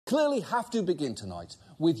clearly have to begin tonight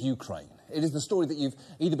with Ukraine. It is the story that you've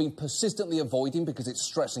either been persistently avoiding because it's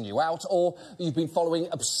stressing you out, or you've been following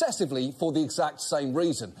obsessively for the exact same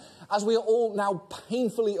reason. As we are all now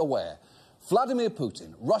painfully aware, Vladimir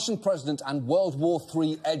Putin, Russian president and World War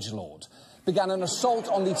III edgelord, began an assault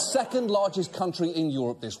on the second largest country in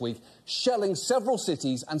Europe this week, shelling several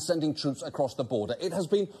cities and sending troops across the border. It has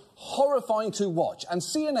been horrifying to watch, and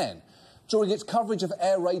CNN, during its coverage of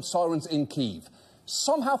air raid sirens in Kyiv,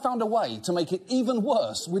 somehow found a way to make it even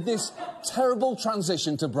worse with this terrible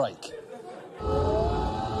transition to break.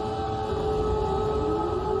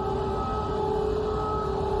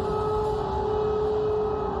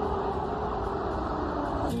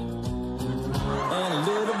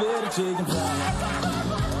 Chicken fry.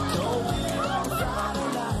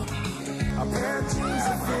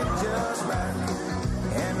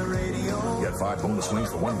 Get 5 bonus wings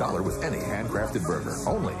for $1 with any handcrafted burger.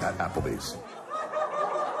 Only at Applebee's.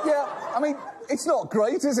 Yeah, I mean, it's not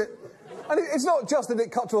great, is it? And it's not just that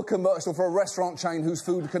it cut to a commercial for a restaurant chain whose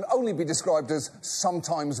food can only be described as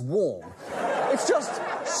sometimes warm. It's just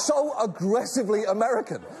so aggressively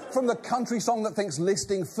American. From the country song that thinks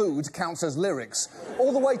listing food counts as lyrics,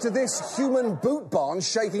 all the way to this human boot barn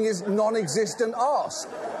shaking his non-existent arse.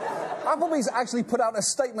 Applebee's actually put out a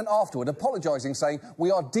statement afterward apologising, saying, "We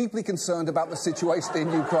are deeply concerned about the situation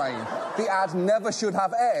in Ukraine. The ad never should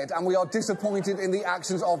have aired, and we are disappointed in the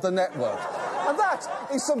actions of the network." And that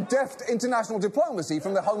is some deft international diplomacy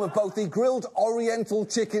from the home of both the grilled Oriental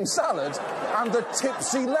chicken salad and the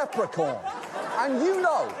tipsy leprechaun. And you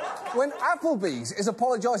know, when Applebee's is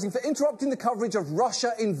apologising for interrupting the coverage of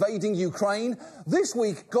Russia invading Ukraine, this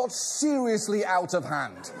week got seriously out of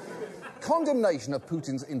hand. Condemnation of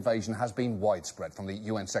Putin's invasion has been widespread from the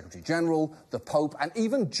UN Secretary-General, the Pope, and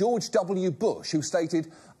even George W. Bush, who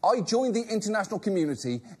stated, "I join the international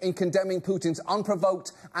community in condemning Putin's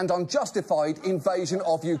unprovoked and unjustified invasion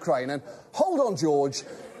of Ukraine." And hold on, George,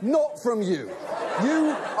 not from you.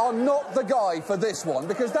 You are not the guy for this one,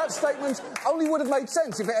 because that statement only would have made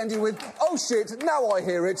sense if it ended with, "Oh shit, now I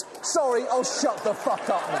hear it. Sorry, I'll shut the fuck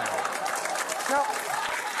up now." Now,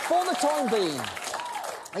 for the time being,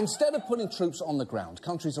 instead of putting troops on the ground,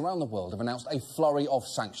 countries around the world have announced a flurry of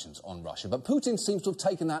sanctions on Russia. But Putin seems to have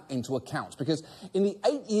taken that into account, because in the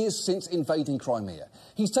 8 years since invading Crimea,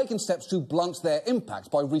 he's taken steps to blunt their impact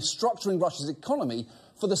by restructuring Russia's economy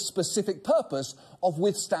for the specific purpose of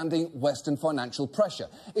withstanding Western financial pressure.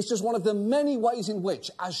 It's just one of the many ways in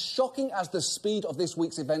which, as shocking as the speed of this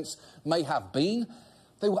week's events may have been,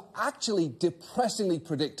 they were actually depressingly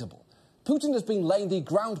predictable. Putin has been laying the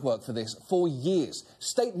groundwork for this for years.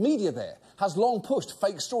 State media there has long pushed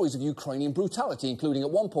fake stories of Ukrainian brutality, including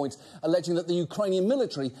at one point alleging that the Ukrainian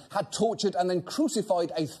military had tortured and then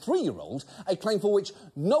crucified a 3-year-old, a claim for which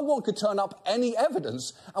no one could turn up any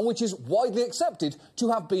evidence and which is widely accepted to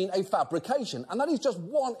have been a fabrication. And that is just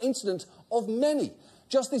one incident of many.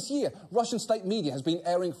 Just this year, Russian state media has been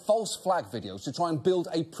airing false flag videos to try and build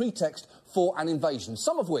a pretext for an invasion,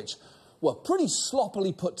 some of which were pretty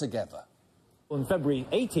sloppily put together. On February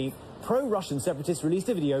 18th, pro-Russian separatists released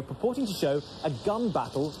a video purporting to show a gun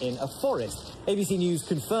battle in a forest. ABC News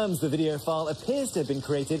confirms the video file appears to have been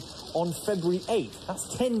created on February 8th. That's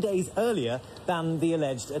 10 days earlier than the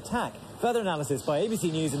alleged attack. Further analysis by ABC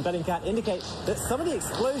News and Bellingcat indicate that some of the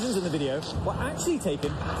explosions in the video were actually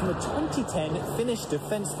taken from a 2010 Finnish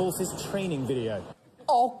Defence Forces training video.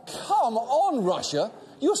 Oh, come on, Russia!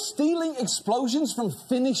 You're stealing explosions from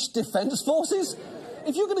Finnish Defence Forces?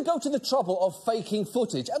 If you're going to go to the trouble of faking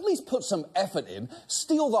footage, at least put some effort in,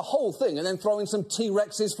 steal the whole thing and then throw in some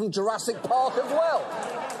T-Rexes from Jurassic Park as well.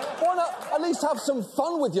 Why not at least have some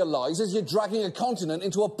fun with your lies as you're dragging a continent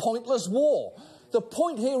into a pointless war? The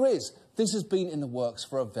point here is, this has been in the works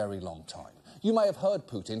for a very long time. You may have heard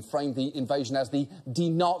Putin frame the invasion as the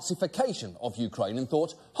denazification of Ukraine and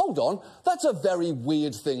thought, hold on, that's a very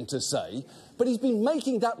weird thing to say. But he's been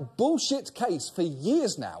making that bullshit case for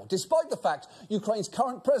years now, despite the fact Ukraine's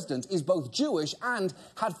current president is both Jewish and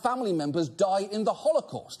had family members die in the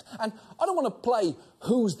Holocaust. And I don't want to play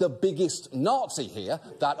who's the biggest Nazi here.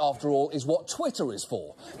 That, after all, is what Twitter is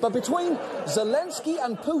for. But between Zelensky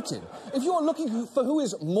and Putin, if you are looking for who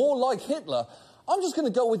is more like Hitler, I'm just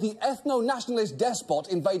going to go with the ethno-nationalist despot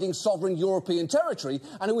invading sovereign European territory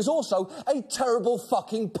and who is also a terrible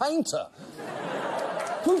fucking painter.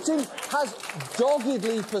 Putin has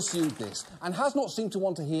doggedly pursued this and has not seemed to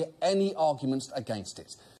want to hear any arguments against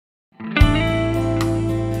it.